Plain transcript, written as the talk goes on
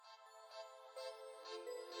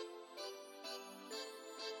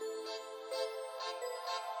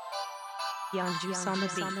Young Juice on the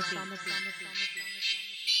beat.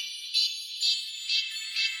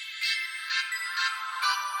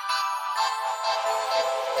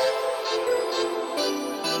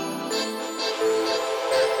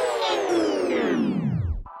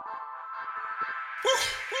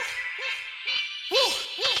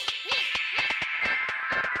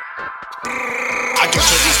 I don't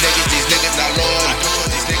trust these niggas not loyal.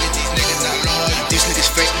 These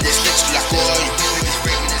niggas fake, they snitch like oil.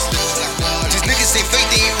 These niggas say fake,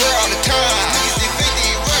 they ain't real all the time.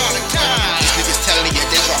 These niggas telling you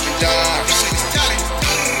they dropping down.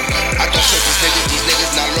 I don't trust these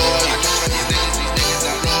niggas not loyal.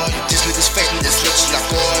 These niggas fake, they snitch like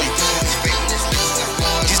oil.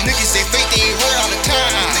 These niggas say fake, they ain't real all the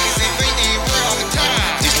time.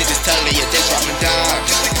 These niggas telling you they dropping down.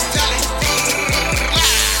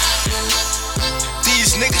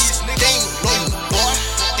 These niggas, they ain't loyal, boy.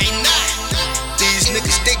 They not. These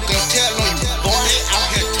niggas, they gon' tell on you, boy. They out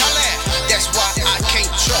here telling. That's why I can't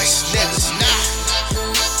trust niggas. Nah,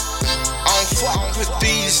 I don't fuck with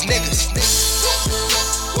these niggas.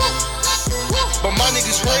 But my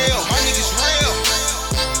niggas real.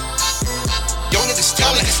 Yo niggas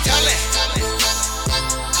tellin'.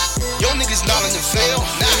 Yo niggas not in the field.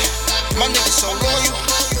 Nah, my niggas so loyal.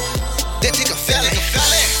 They take a felon.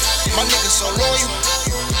 My niggas so loyal.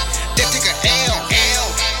 They take a L.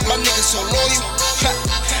 My niggas so loyal.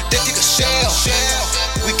 They take a shell.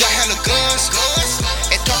 We got hella guns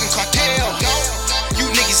and talking cartel. You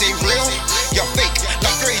niggas ain't real. Y'all fake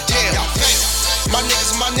like fairy tale. My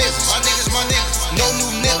niggas. No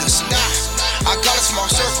new niggas. Nah, I got a small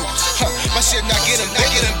circle. My shit not getting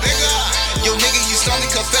bigger. Yo nigga, you started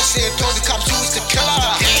confessing and told the cops you was the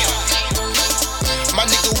killer. My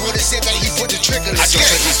nigga would've said that he put the trigger. I don't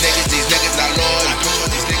trust these niggas not loyal.